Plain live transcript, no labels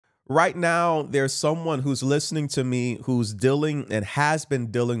right now, there's someone who's listening to me who's dealing and has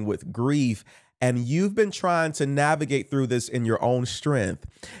been dealing with grief, and you've been trying to navigate through this in your own strength.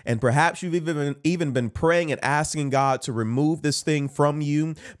 And perhaps you've even been praying and asking God to remove this thing from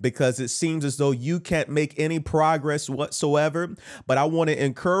you because it seems as though you can't make any progress whatsoever. But I want to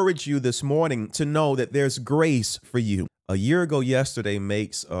encourage you this morning to know that there's grace for you. A year ago yesterday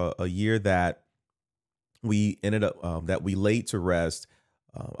makes a year that we ended up that we laid to rest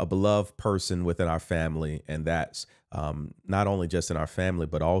a beloved person within our family, and that's not only just in our family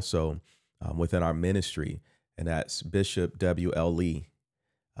but also within our ministry, and that's Bishop W.L. Lee.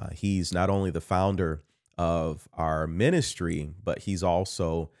 He's not only the founder of our ministry, but he's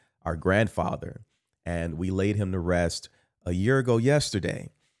also our grandfather, and we laid him to rest a year ago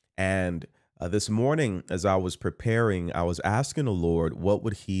yesterday. And this morning, as I was preparing, I was asking the Lord, what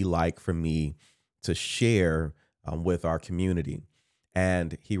would he like for me to share with our community?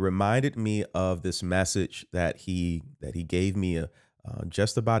 And he reminded me of this message that he gave me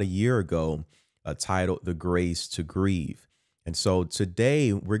just about a year ago, titled "The Grace to Grieve." And so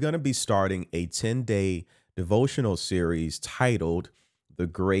today we're going to be starting a 10-day devotional series titled "The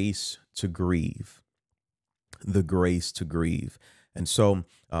Grace to Grieve." The Grace to Grieve. And so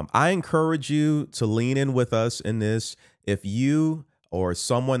I encourage you to lean in with us in this. If you or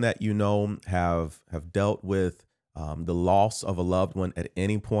someone that you know have dealt with the loss of a loved one at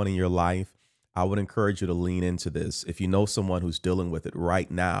any point in your life, I would encourage you to lean into this. If you know someone who's dealing with it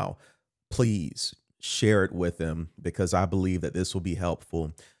right now, please share it with them, because I believe that this will be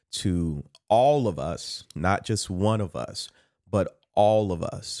helpful to all of us, not just one of us, but all of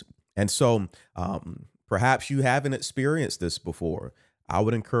us. And so perhaps you haven't experienced this before. I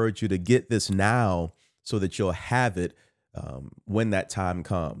would encourage you to get this now so that you'll have it when that time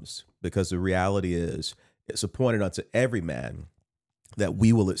comes, because the reality is it's appointed unto every man that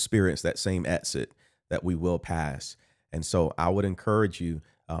we will experience that same exit, that we will pass. And so I would encourage you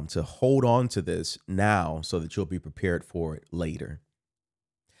to hold on to this now so that you'll be prepared for it later.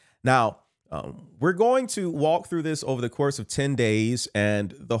 Now, we're going to walk through this over the course of 10 days.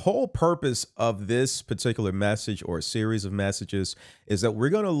 And the whole purpose of this particular message, or a series of messages, is that we're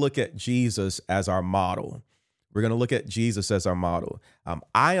going to look at Jesus as our model. We're going to look at Jesus as our model.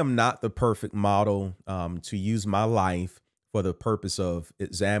 I am not the perfect model to use my life for the purpose of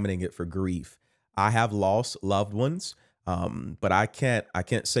examining it for grief. I have lost loved ones, but I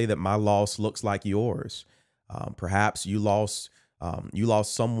can't say that my loss looks like yours. Perhaps you lost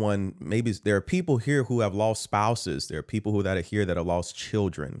someone. Maybe there are people here who have lost spouses. There are people that are here that have lost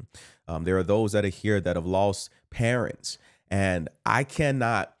children. There are those that are here that have lost parents. And I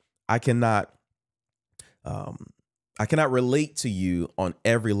cannot relate to you on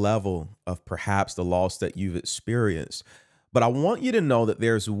every level of perhaps the loss that you've experienced. But I want you to know that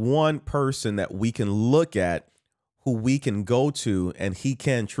there's one person that we can look at, who we can go to, and he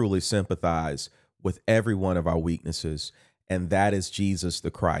can truly sympathize with every one of our weaknesses. And that is Jesus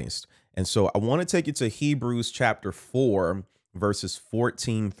the Christ. And so I want to take you to Hebrews chapter 4, verses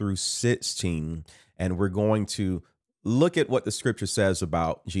 14 through 16. And we're going to look at what the scripture says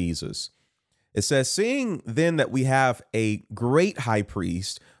about Jesus. It says, "Seeing then that we have a great high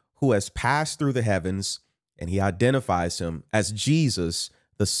priest who has passed through the heavens," and he identifies him as Jesus,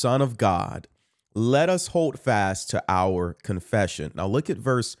 the Son of God, "let us hold fast to our confession." Now look at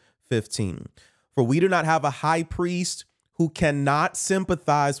verse 15. "For we do not have a high priest who cannot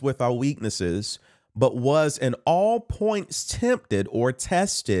sympathize with our weaknesses, but was in all points tempted," or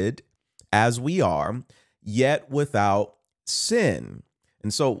tested, "as we are, yet without sin."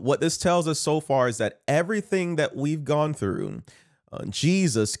 And so what this tells us so far is that everything that we've gone through,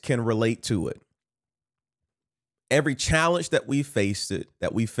 Jesus can relate to it. Every challenge that we faced,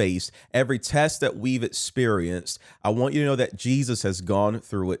 every test that we've experienced, I want you to know that Jesus has gone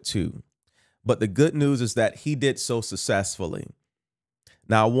through it too. But the good news is that he did so successfully.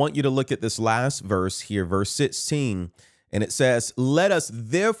 Now, I want you to look at this last verse here, verse 16, and it says, "Let us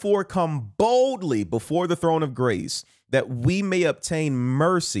therefore come boldly before the throne of grace, that we may obtain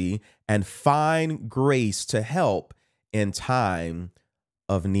mercy and find grace to help in time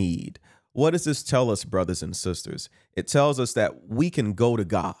of need." What does this tell us, brothers and sisters? It tells us that we can go to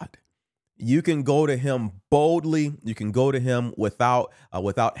God. You can go to him boldly. You can go to him without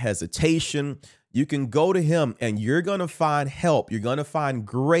hesitation. You can go to him and you're going to find help. You're going to find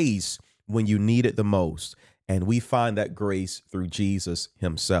grace when you need it the most. And we find that grace through Jesus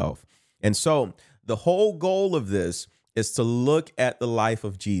himself. And so the whole goal of this is to look at the life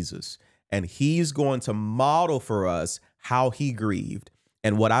of Jesus, and he's going to model for us how he grieved.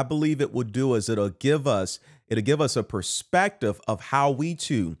 And what I believe it will do is it'll give us a perspective of how we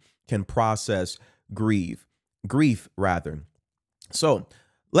too can process grief rather. So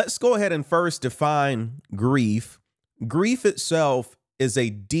let's go ahead and first define grief. Grief itself is a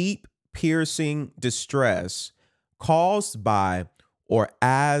deep, piercing distress caused by or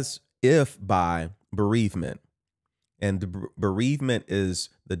as if by bereavement. And the bereavement is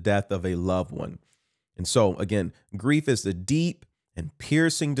the death of a loved one. And so, again, grief is the deep and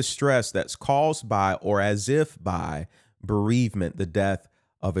piercing distress that's caused by or as if by bereavement, the death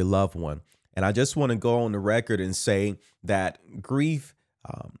of a loved one. And I just want to go on the record and say that grief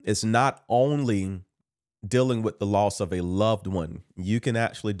is not only dealing with the loss of a loved one. You can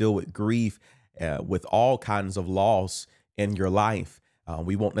actually deal with grief with all kinds of loss in your life.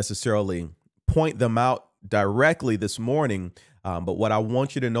 We won't necessarily point them out directly this morning, but what I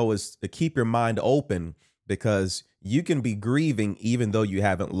want you to know is to keep your mind open, because you can be grieving even though you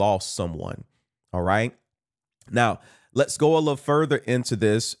haven't lost someone. All right. Now, let's go a little further into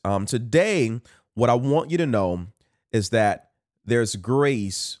this. Today, what I want you to know is that there's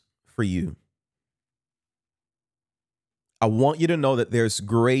grace for you. I want you to know that there's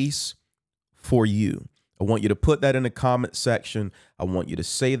grace for you. I want you to put that in the comment section. I want you to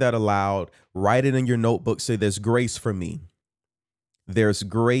say that aloud. Write it in your notebook. Say, there's grace for me. There's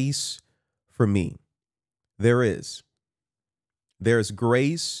grace for me. There is. There's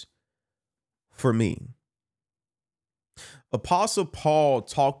grace for me. Apostle Paul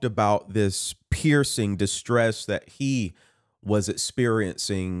talked about this piercing distress that he was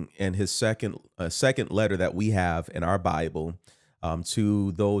experiencing in his second letter that we have in our Bible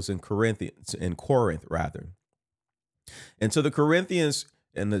to those in Corinth rather. And to the Corinthians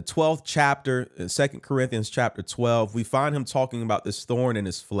in the 12th chapter, in 2 Corinthians chapter 12, we find him talking about this thorn in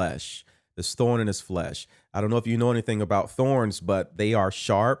his flesh, I don't know if you know anything about thorns, but they are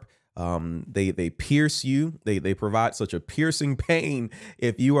sharp. They pierce you. They provide such a piercing pain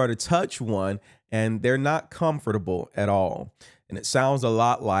if you are to touch one, and they're not comfortable at all. And it sounds a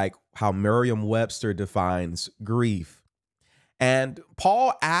lot like how Merriam-Webster defines grief. And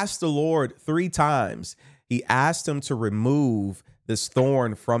Paul asked the Lord 3 times. He asked him to remove this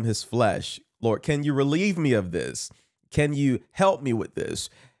thorn from his flesh. Lord, can you relieve me of this? Can you help me with this?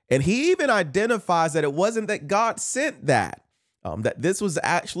 And he even identifies that it wasn't that God sent that. That this was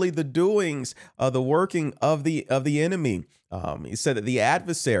actually the doings of the working of the enemy. He said that the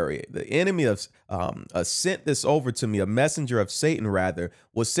adversary, the enemy of sent this over to me, a messenger of Satan rather,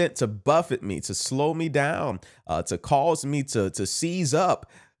 was sent to buffet me, to slow me down, to cause me to seize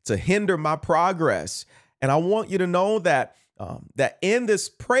up, to hinder my progress. And I want you to know that that in this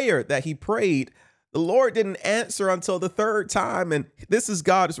prayer that he prayed, the Lord didn't answer until the 3rd time. And this is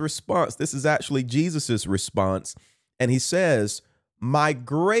God's response. This is actually Jesus's response. And he says, my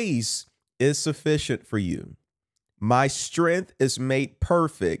grace is sufficient for you. My strength is made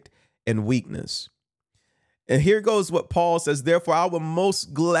perfect in weakness. And here goes what Paul says. Therefore, I will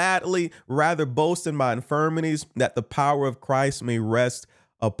most gladly rather boast in my infirmities, that the power of Christ may rest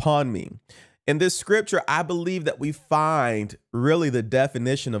upon me. In this scripture, I believe that we find really the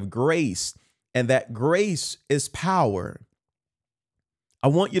definition of grace, and that grace is power. I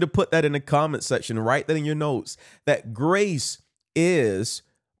want you to put that in the comment section, write that in your notes, that grace is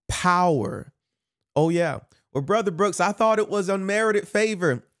power. Oh, yeah. Well, Brother Brooks, I thought it was unmerited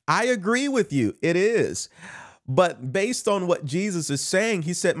favor. I agree with you. It is. But based on what Jesus is saying,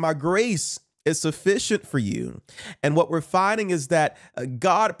 he said, my grace is sufficient for you. And what we're finding is that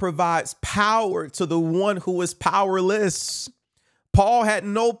God provides power to the one who is powerless. Paul had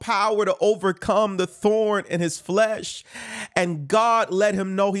no power to overcome the thorn in his flesh. And God let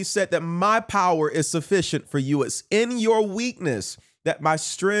him know, he said, that my power is sufficient for you. It's in your weakness that my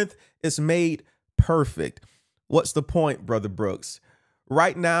strength is made perfect. What's the point, Brother Brooks?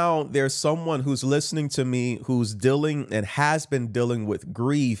 Right now, there's someone who's listening to me who's dealing and has been dealing with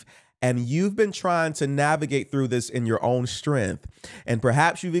grief, and you've been trying to navigate through this in your own strength. And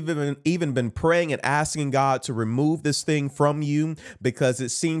perhaps you've even been praying and asking God to remove this thing from you because it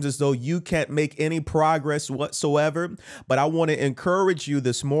seems as though you can't make any progress whatsoever. But I want to encourage you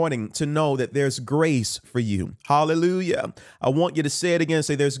this morning to know that there's grace for you. Hallelujah. I want you to say it again.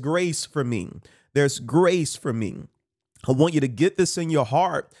 Say, there's grace for me. There's grace for me. I want you to get this in your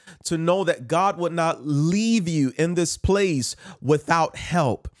heart to know that God would not leave you in this place without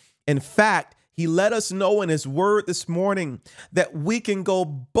help. In fact, he let us know in his word this morning that we can go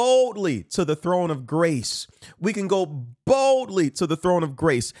boldly to the throne of grace. We can go boldly to the throne of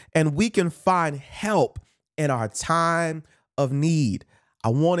grace, and we can find help in our time of need. I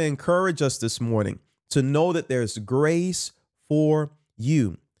want to encourage us this morning to know that there's grace for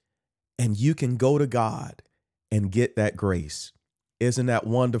you, and you can go to God and get that grace. Isn't that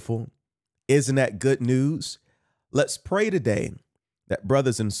wonderful? Isn't that good news? Let's pray today that,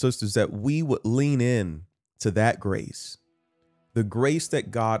 brothers and sisters, that we would lean in to that grace, the grace that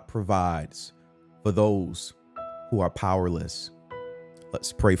God provides for those who are powerless.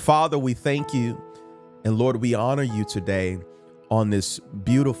 Let's pray. Father, we thank you. And Lord, we honor you today on this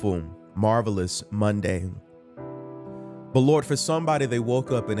beautiful, marvelous Monday. But Lord, for somebody, they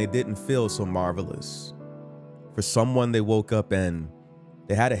woke up and it didn't feel so marvelous. For someone, they woke up and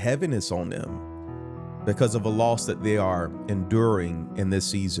they had a heaviness on them because of a loss that they are enduring in this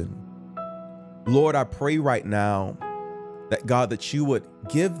season. Lord, I pray right now that, God, that you would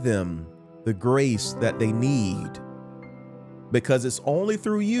give them the grace that they need, because it's only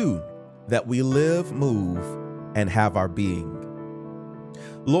through you that we live, move, and have our being.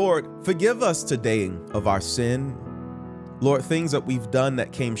 Lord, forgive us today of our sin. Lord, things that we've done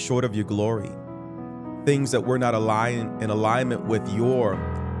that came short of your glory, things that we're not in alignment with your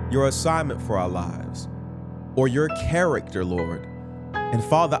assignment for our lives or your character, Lord. And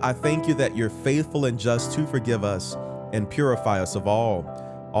Father, I thank you that you're faithful and just to forgive us and purify us of all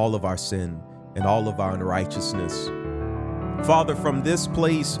of our sin and all of our unrighteousness. Father, from this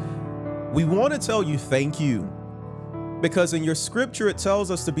place, we want to tell you thank you, because in your scripture, it tells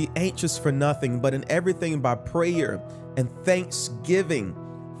us to be anxious for nothing, but in everything by prayer and thanksgiving.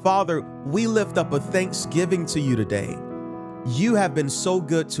 Father, we lift up a thanksgiving to you today. You have been so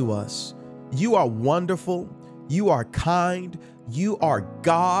good to us. You are wonderful. You are kind. You are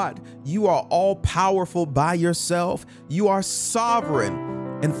God. You are all powerful by yourself. You are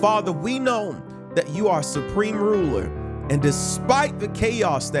sovereign. And Father, we know that you are supreme ruler. And despite the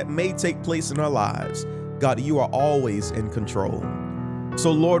chaos that may take place in our lives, God, you are always in control.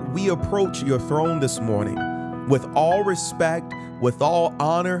 So Lord, we approach your throne this morning with all respect, with all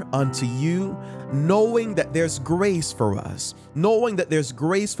honor unto you, knowing that there's grace for us, knowing that there's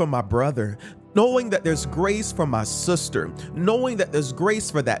grace for my brother, knowing that there's grace for my sister, knowing that there's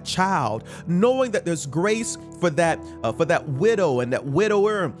grace for that child, knowing that there's grace for that widow and that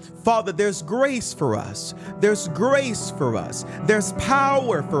widower. Father, there's grace for us. There's grace for us. There's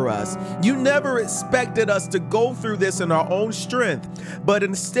power for us. You never expected us to go through this in our own strength, but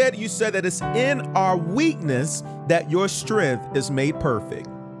instead you said that it's in our weakness that your strength is made perfect.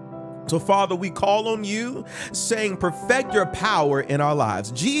 So, Father, we call on you, saying, perfect your power in our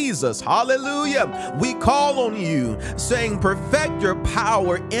lives. Jesus, hallelujah. We call on you, saying, perfect your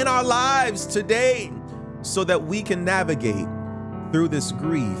power in our lives today, so that we can navigate through this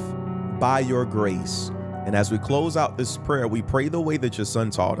grief by your grace. And as we close out this prayer, we pray the way that your Son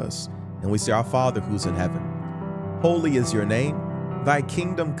taught us. And we say, our Father who's in heaven, holy is your name. Thy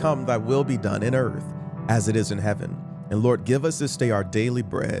kingdom come, thy will be done in earth as it is in heaven. And Lord, give us this day our daily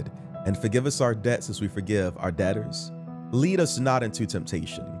bread, and forgive us our debts as we forgive our debtors. Lead us not into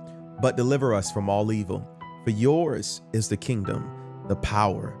temptation, but deliver us from all evil. For yours is the kingdom, the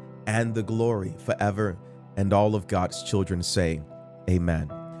power, and the glory forever. And all of God's children say,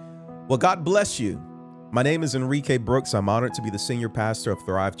 amen. Well, God bless you. My name is Enrique Brooks. I'm honored to be the senior pastor of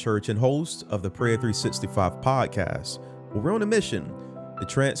Thryve Church and host of the Prayer 365 podcast, where we're on a mission to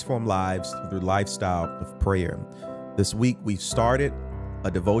transform lives through the lifestyle of prayer. This week, we've started a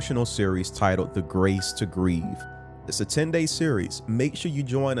devotional series titled The Grace to Grieve. It's a 10-day series. Make sure you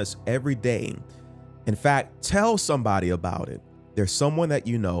join us every day. In fact, tell somebody about it. There's someone that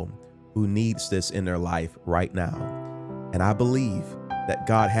you know who needs this in their life right now. And I believe that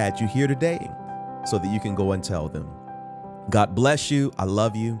God had you here today so that you can go and tell them. God bless you. I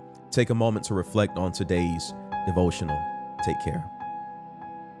love you. Take a moment to reflect on today's devotional. Take care.